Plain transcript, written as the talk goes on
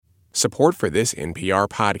Support for this NPR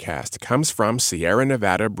podcast comes from Sierra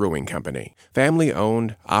Nevada Brewing Company,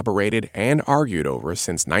 family-owned, operated, and argued over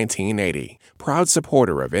since 1980. Proud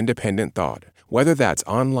supporter of independent thought, whether that's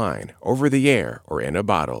online, over the air, or in a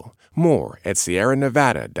bottle. More at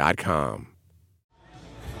sierranevada.com.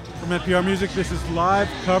 From NPR Music, this is live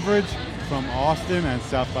coverage from Austin and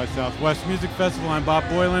South by Southwest Music Festival. I'm Bob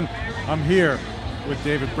Boylan. I'm here with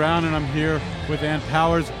David Brown, and I'm here with Ann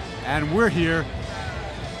Powers, and we're here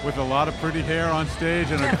with a lot of pretty hair on stage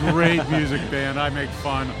and a great music band. I make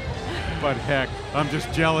fun, but heck, I'm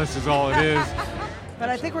just jealous is all it is. But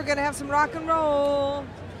I think we're going to have some rock and roll.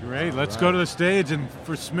 Great, let's go to the stage and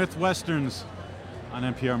for Smith Westerns on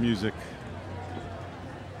NPR Music.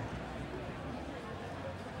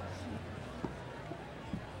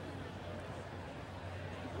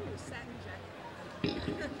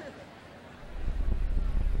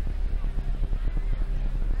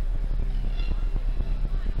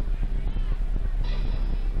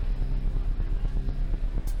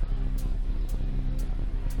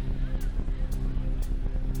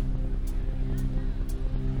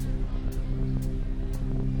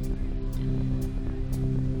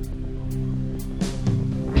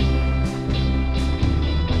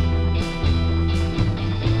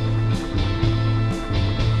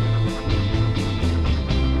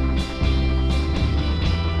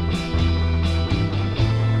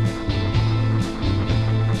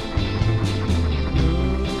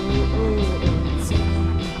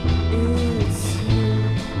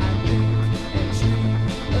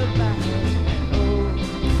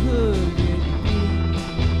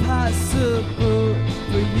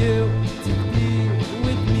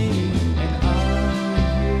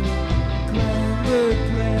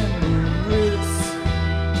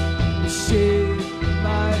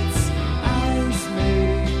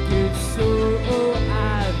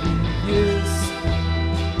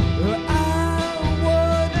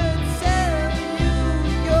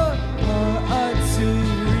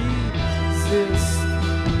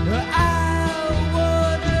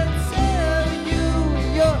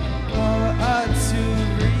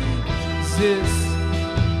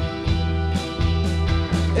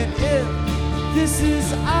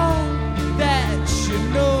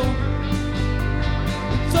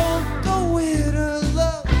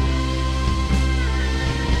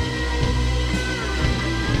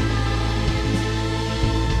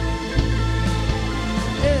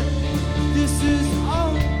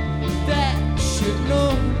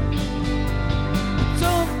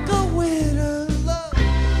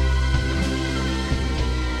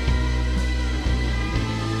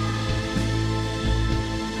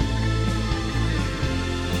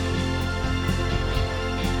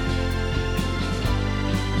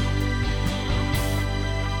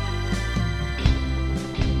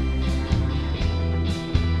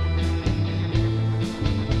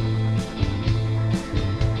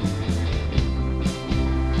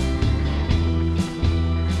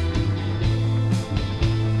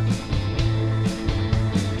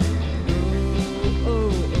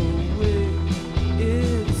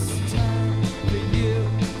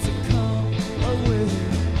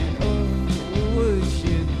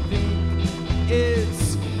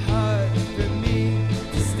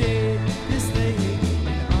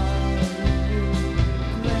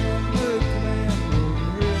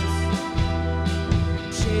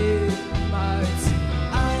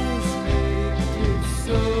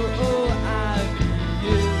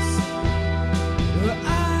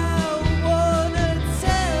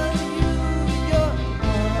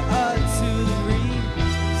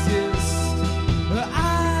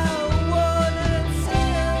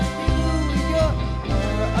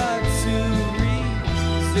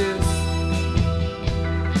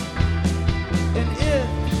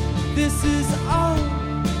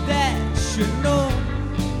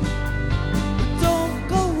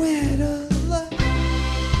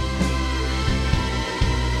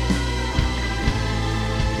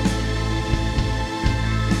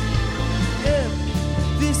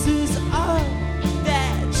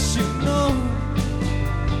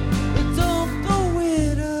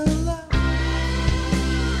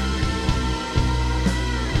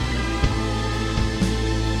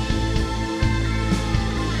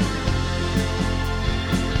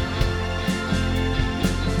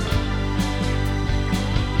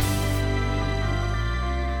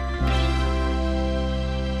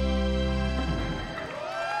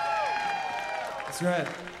 That's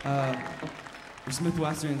right. We're Smith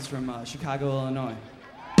Westerns from Chicago, Illinois.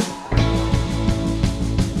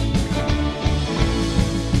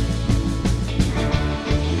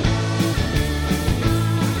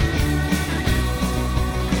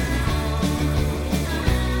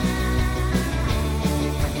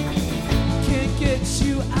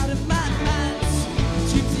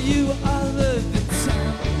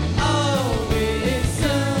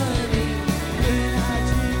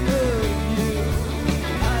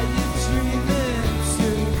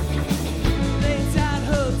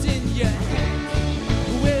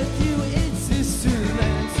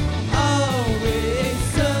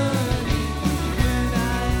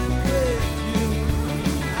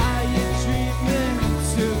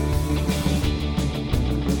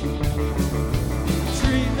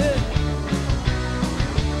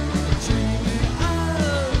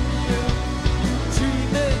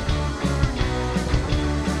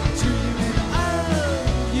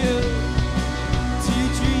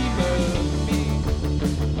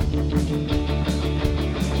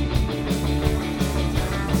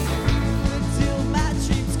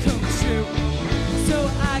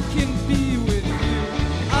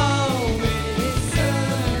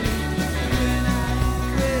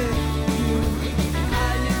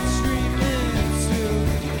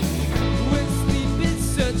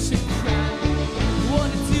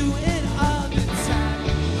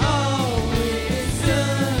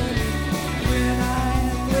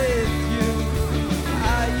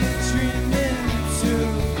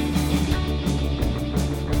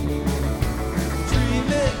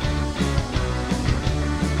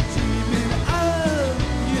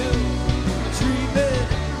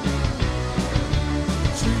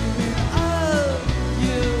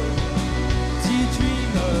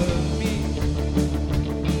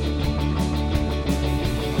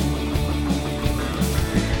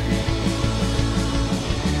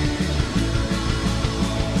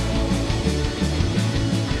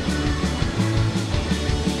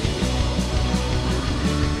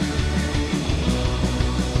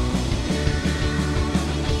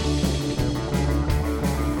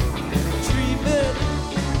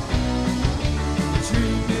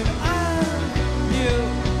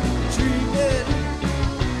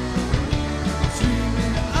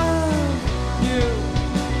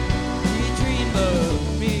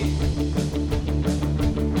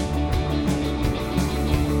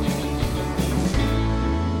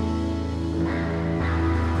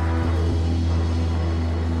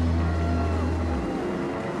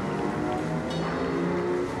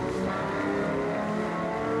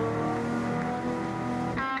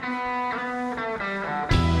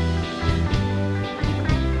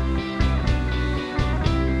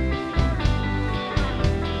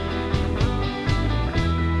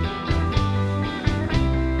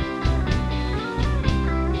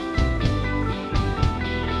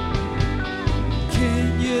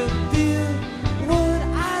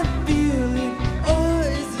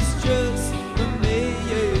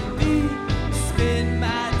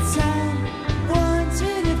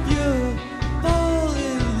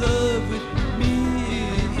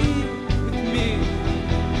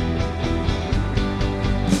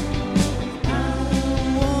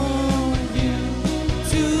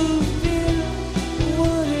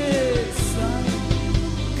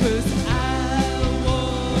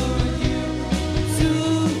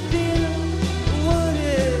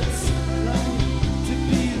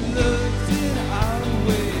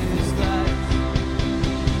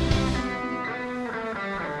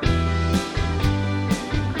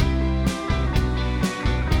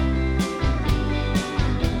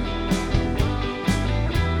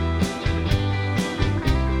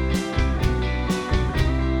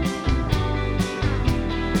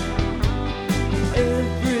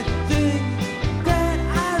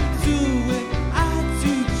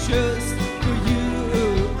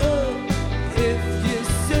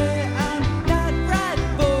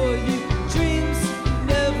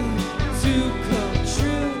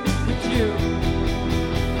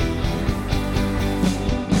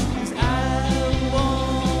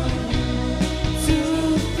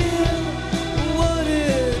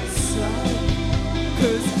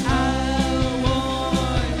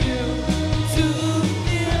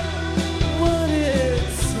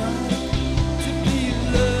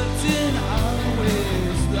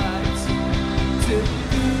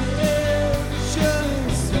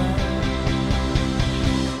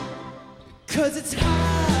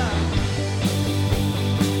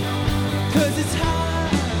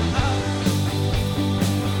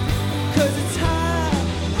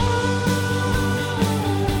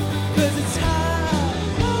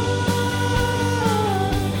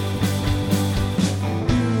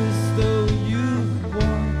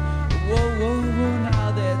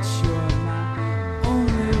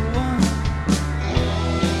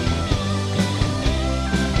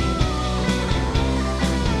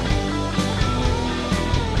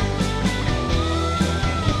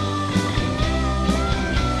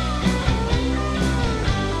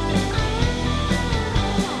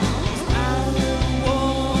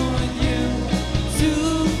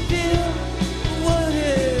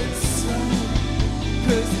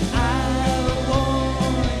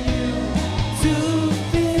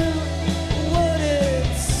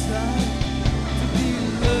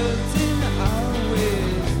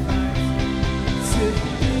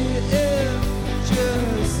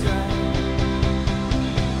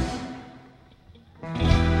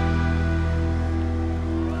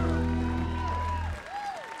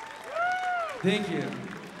 Thank you.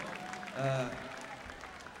 Let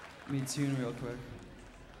me tune real quick.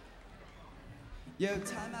 Yo,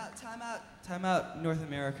 time out, North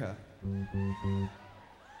America.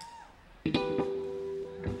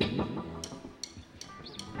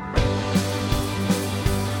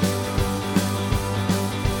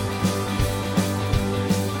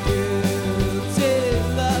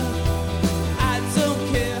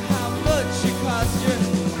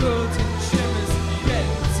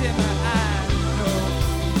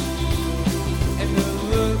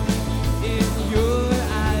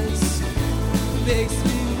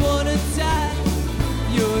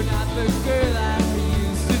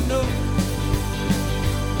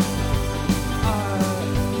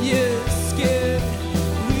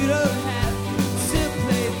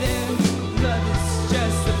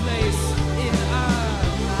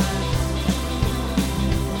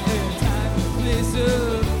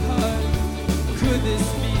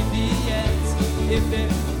 If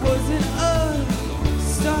it wasn't a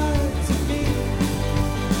start to me,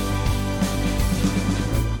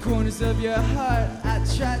 corners of your heart, I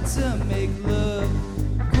tried to make love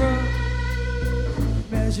grow.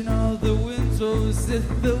 Imagine all the windows if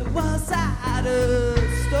the walls out of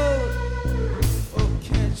stone. Oh,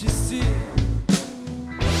 can't you see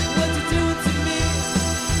what you're doing to me?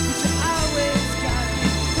 But you always got me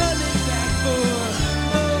coming back for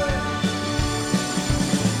more.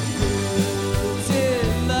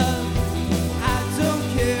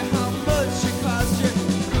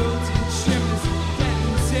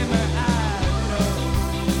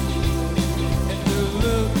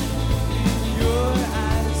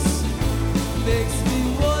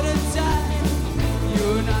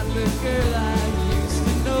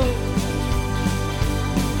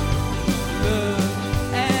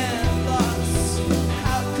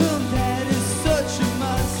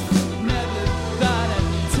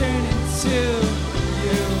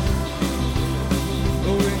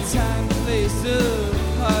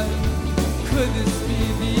 Could this be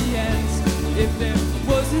the end if there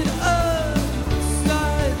wasn't a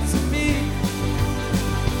start to me?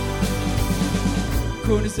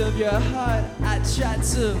 Corners of your heart, I tried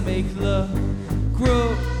to make love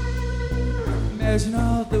grow. Imagine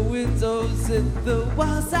all the windows and the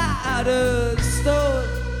walls out of stone.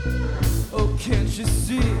 Oh, can't you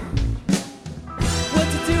see what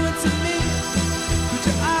you're doing to me? But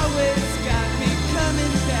you always got me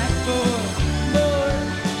coming back for more.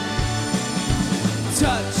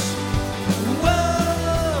 Touch, whoa,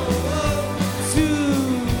 too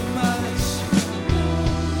much.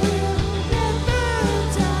 We'll never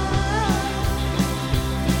die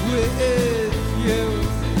with you,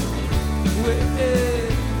 with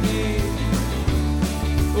me.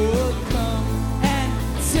 Oh, come and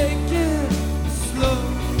take it slow.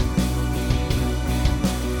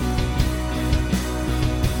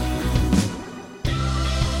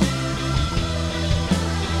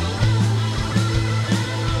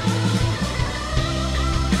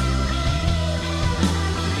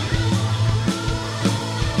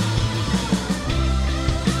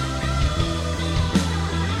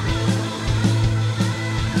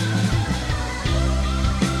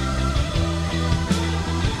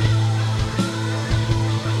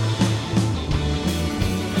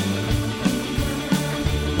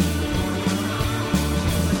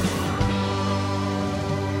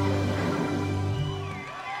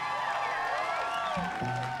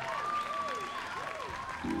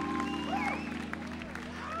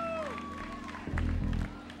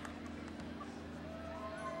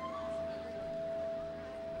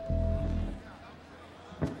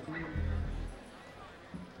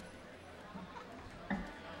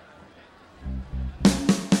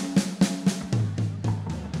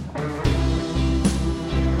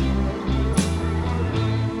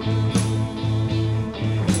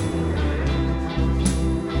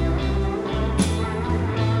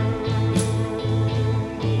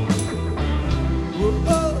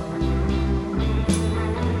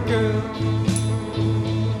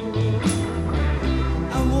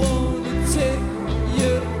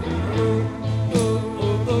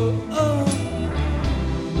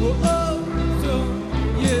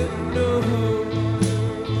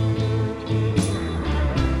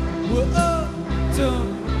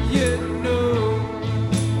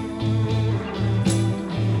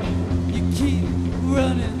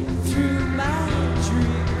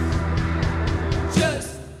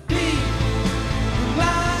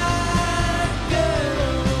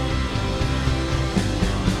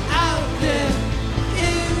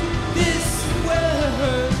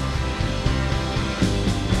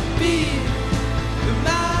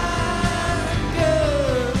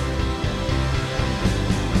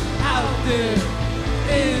 There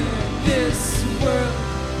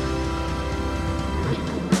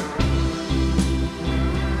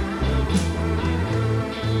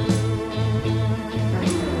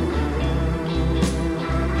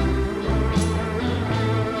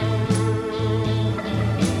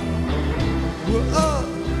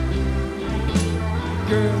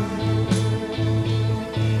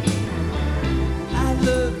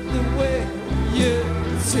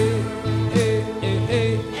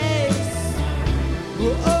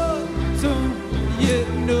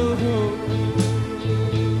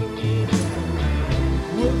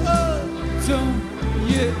don't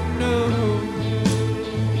you know?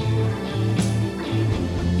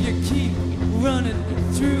 You keep running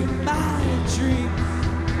through my dreams.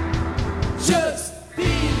 Just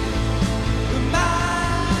be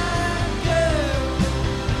my girl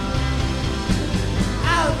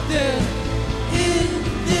out there in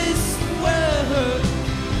this world.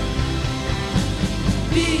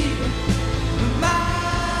 Be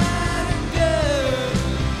my girl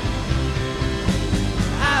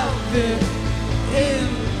out there in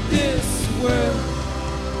this world.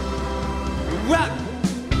 Rock.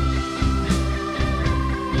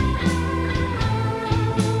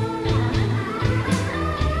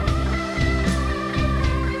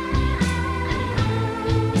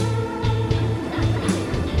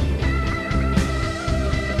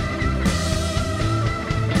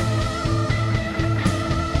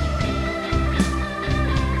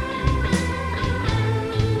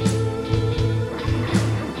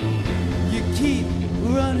 You keep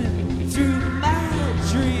running through my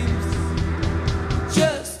dreams.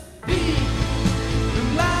 Just be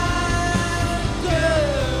my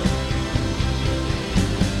girl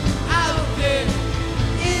out there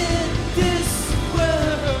in this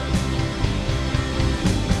world.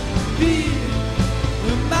 Be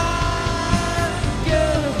my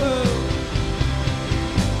girl.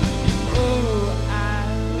 Oh, I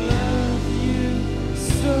love you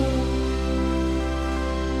so.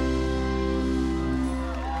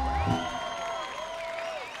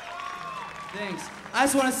 Thanks. I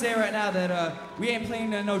just want to say right now that we ain't playing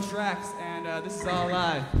no tracks, and this is all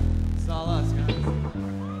live. This is all us, guys.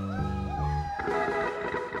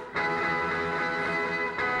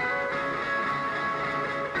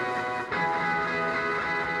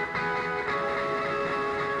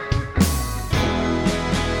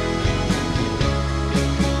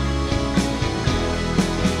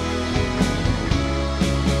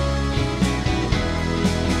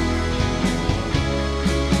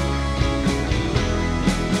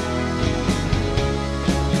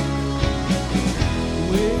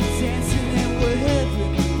 We're dancing and we're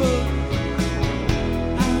having fun.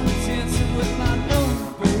 I'm dancing with my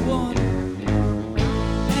number one,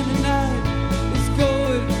 and the night is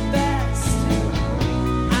going fast.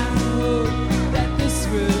 I hope that this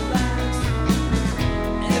will last.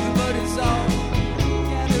 Everybody's all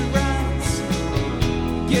gathered round,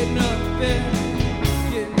 getting up and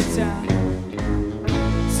getting down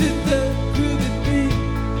to the groovy beat.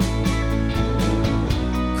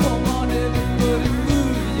 Come on, everybody,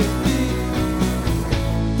 move your feet.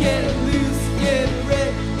 Get loose, get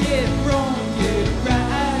red, get wrong, get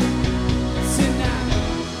right tonight.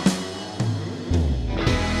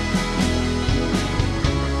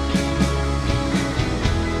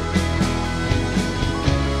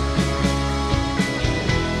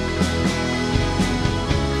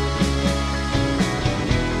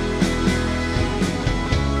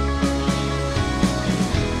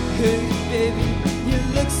 Hey, baby, you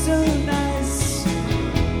look so nice.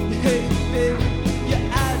 Hey, baby, you're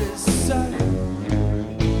out of sight.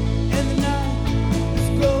 And the night is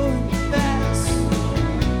going fast.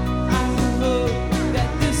 I hope that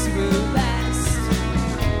this will last.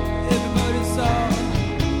 Everybody's all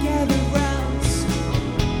gathered round,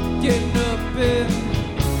 getting up and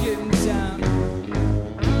getting down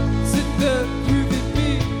to the groovy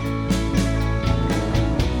beat.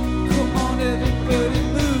 Come on, everybody,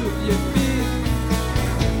 move your feet.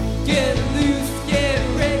 Get loose, get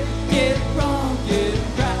red, get wrong,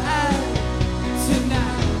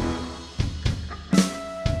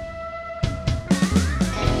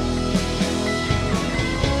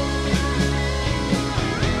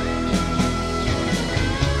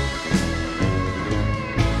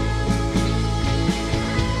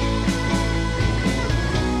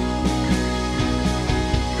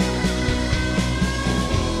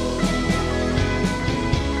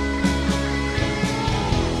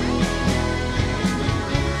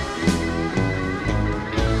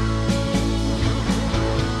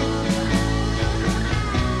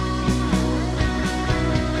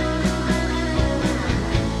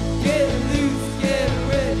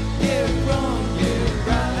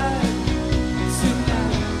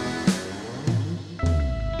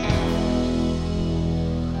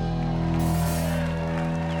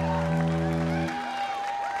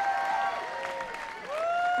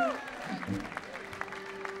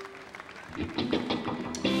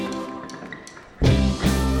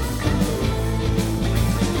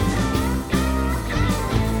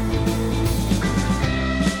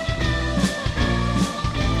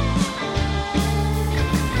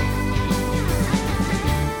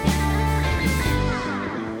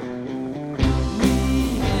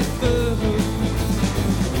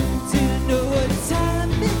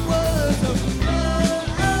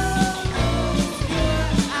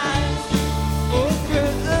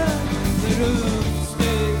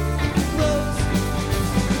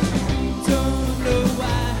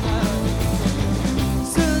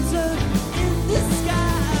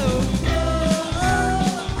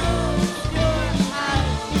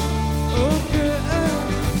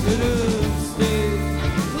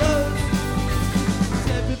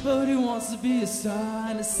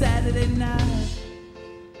 night.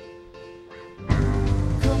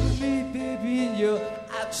 Come with me, baby, and you'll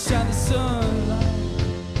outshine the sunlight.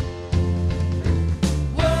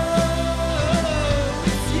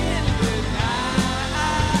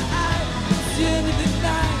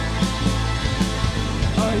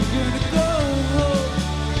 Are you gonna go home?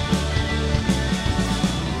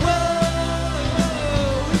 Whoa,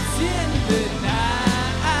 it's the end of the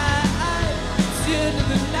night. It's the end of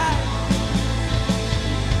the night.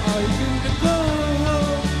 Are you gonna go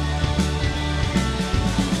home?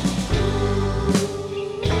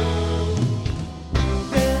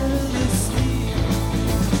 Fell asleep.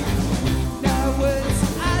 Now it's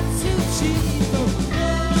out too cheap.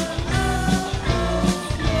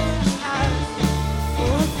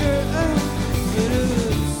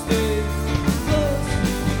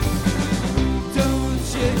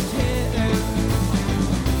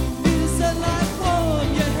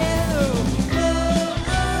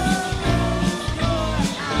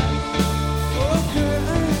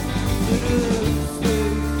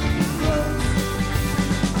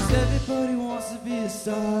 Everybody wants to be a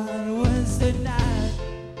star on a Wednesday night.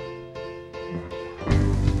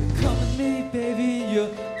 Come with me, baby,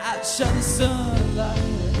 you'll outshine the sunlight.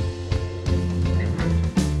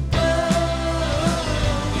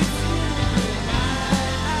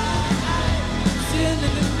 It's the end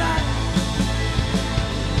of the night.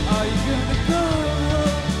 Are you gonna go?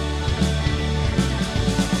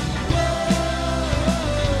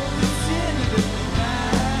 It's the end of the night.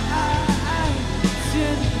 It's the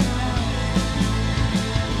end of the night.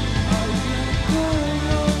 Are you gonna go?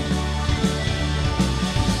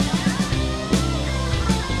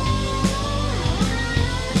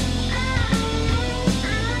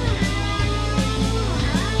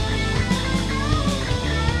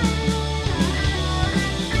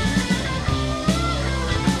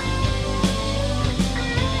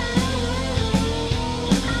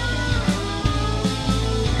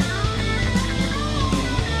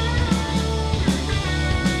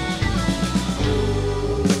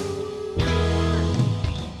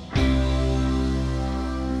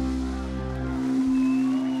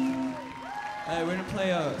 We're gonna play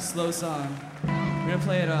a slow song. We're gonna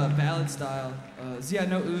play it ballad style. Yeah,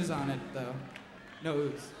 no ooze on it though. No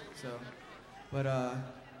ooze. So, but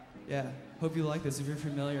yeah. Hope you like this if you're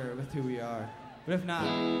familiar with who we are. But if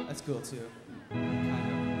not, that's cool too.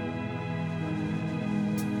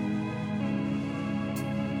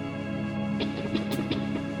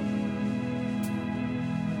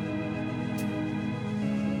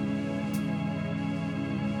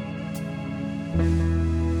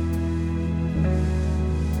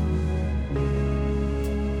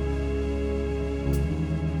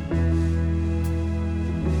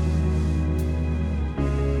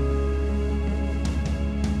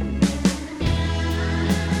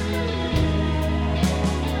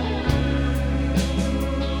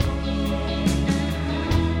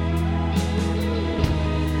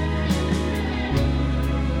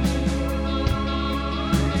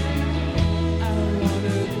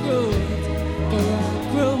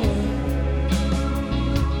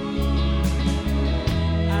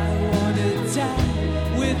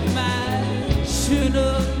 Kind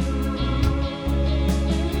of.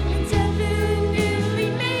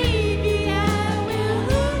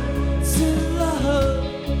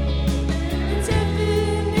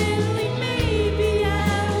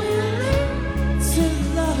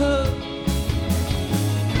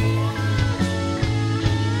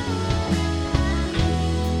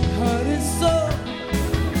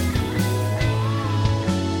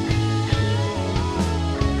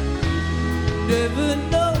 Never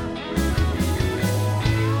know.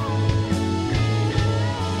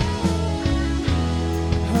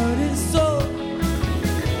 Heart and soul.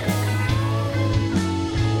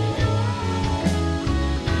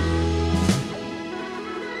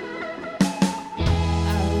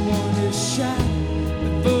 I wanna shine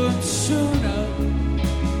before I'm shown up.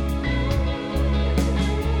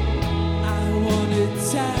 I wanna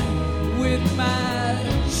die with my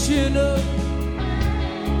chin up.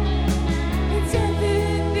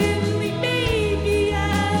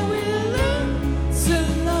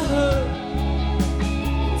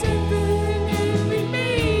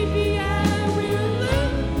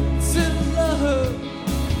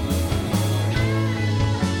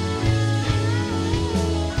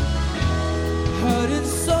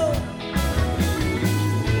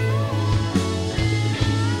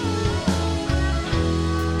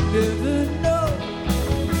 Never know.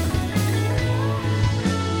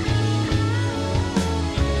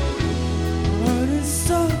 Heart and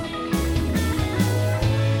soul.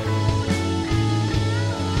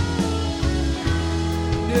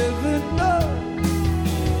 Never know.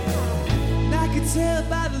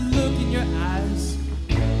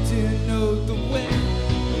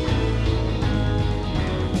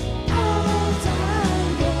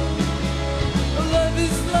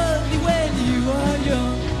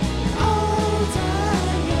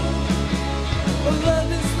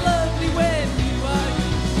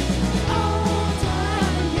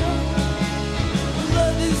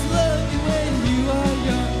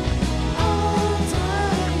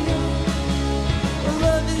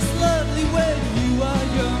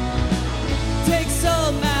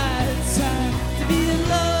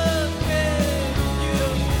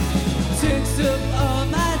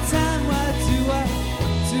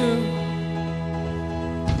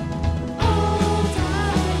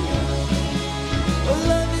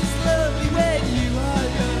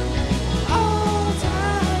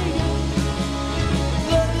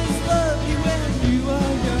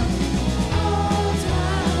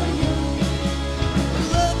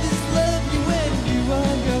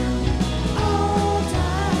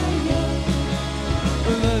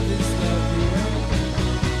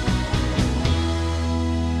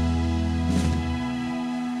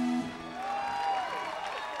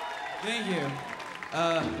 Thank you.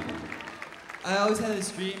 I always had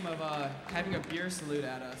this dream of having a beer salute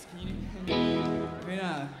at us. Can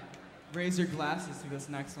you raise your glasses to this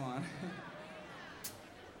next one?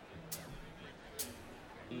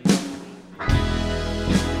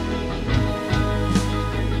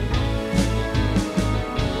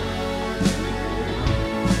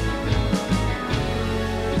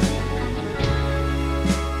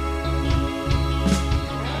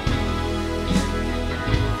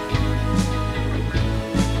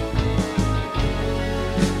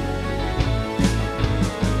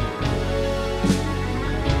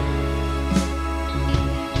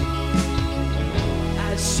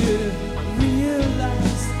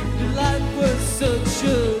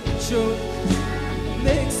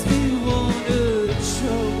 Makes me wanna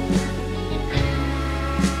choke.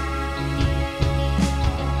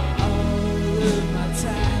 All of my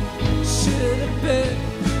time should have been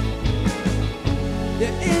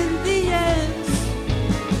in the end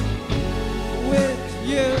with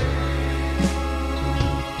you.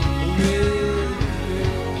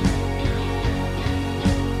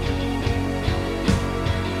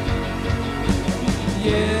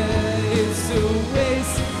 Yeah, it's a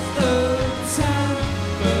waste of time,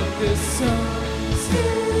 but the sun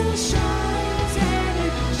still shines and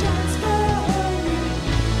it shines for you.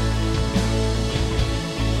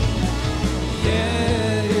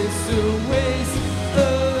 Yeah, it's a waste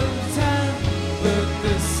of time, but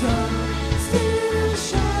the sun still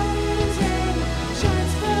shines and it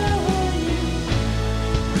shines for you.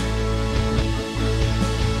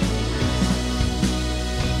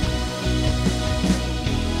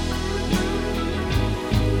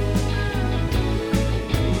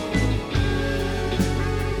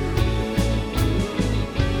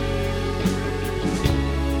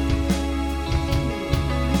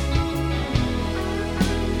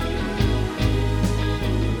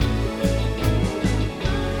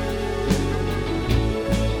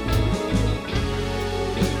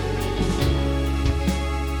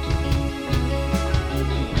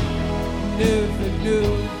 Never knew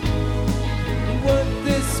what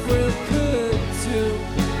this world could do.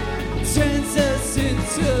 Turns us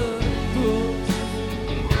into fools.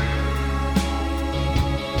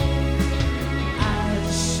 I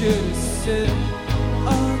should have said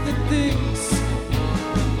all the things,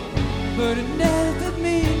 but it never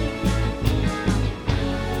mean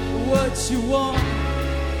what you want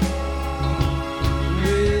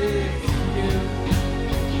with you.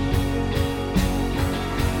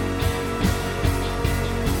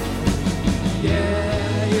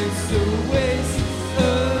 Yeah, it's a waste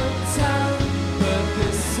of time, but the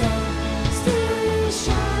sun still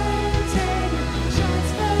shines and it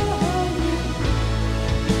shines for you.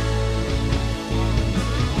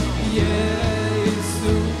 Yeah, it's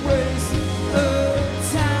a waste of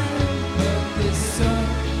time, but the sun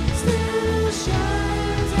still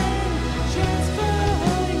shines and it shines for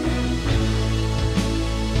you.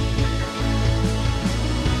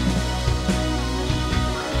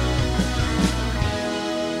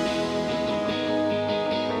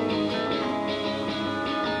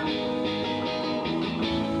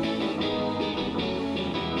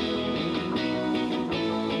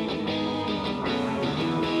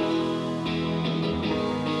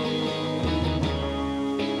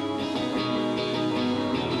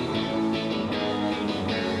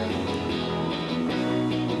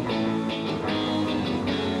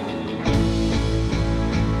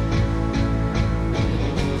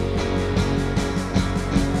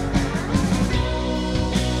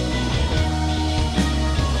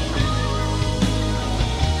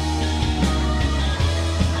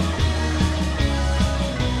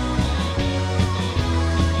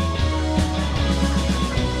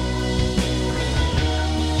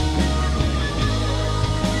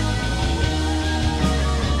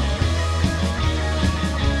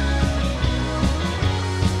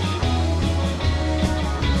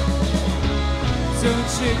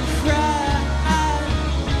 Don't you cry,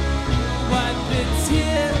 wipe the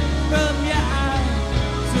tear from your eye.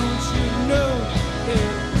 Don't you know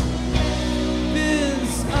it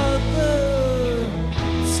is all the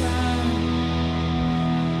time?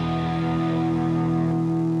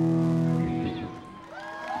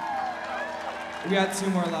 We got two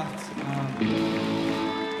more left.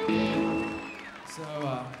 So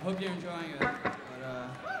hope you're enjoying it. But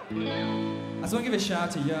I just want to give a shout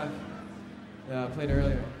out to Yuck. Played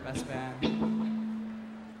earlier, best band.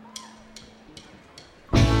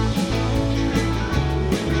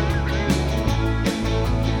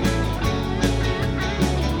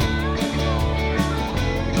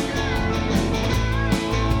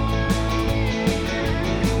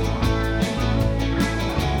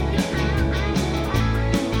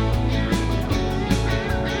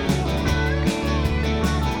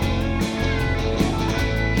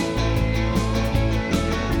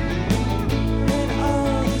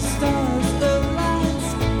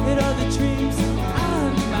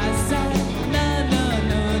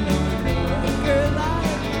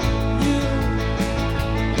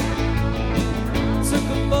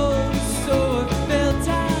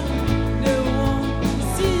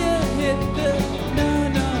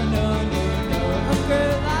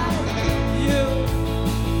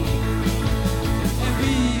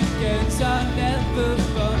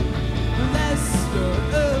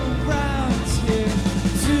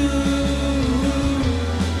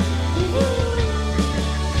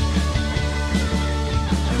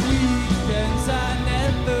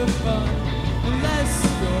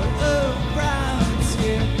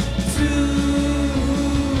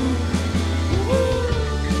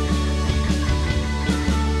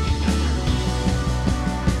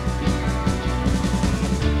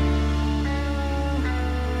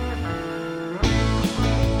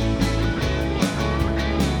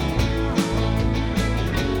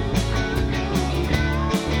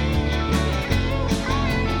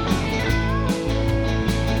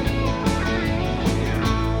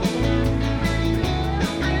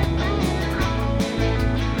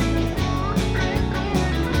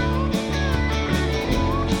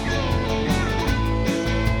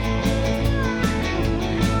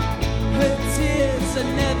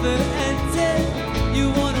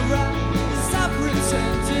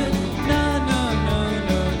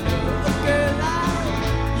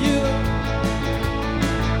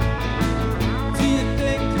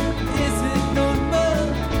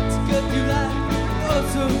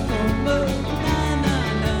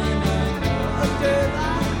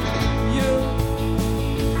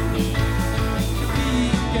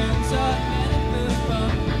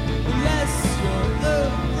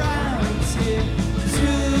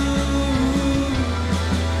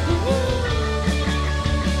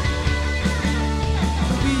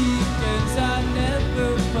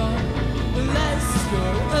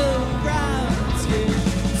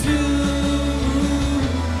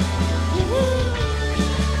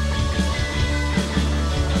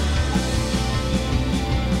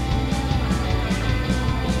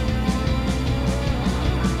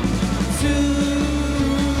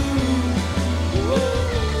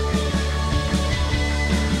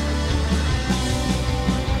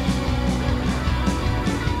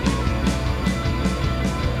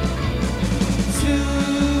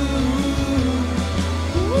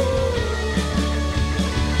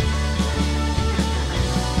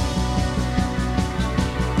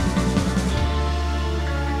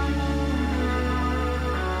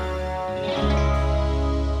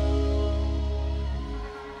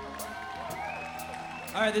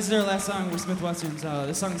 Alright, this is our last song. We're Smith Westerns.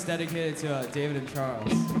 This song's dedicated to David and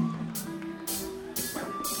Charles.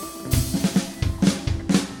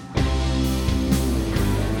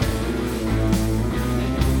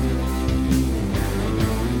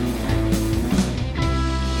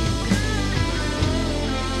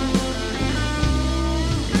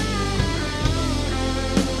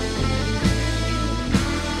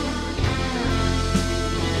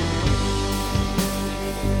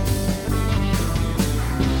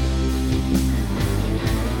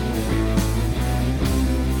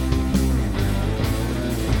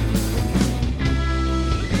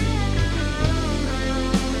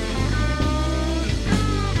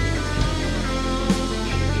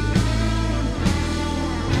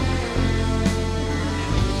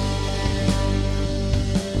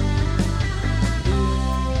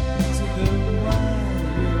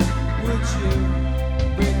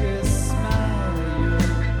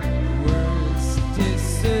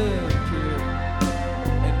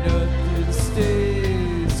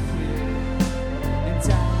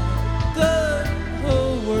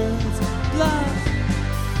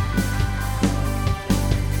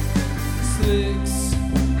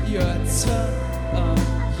 Your tongue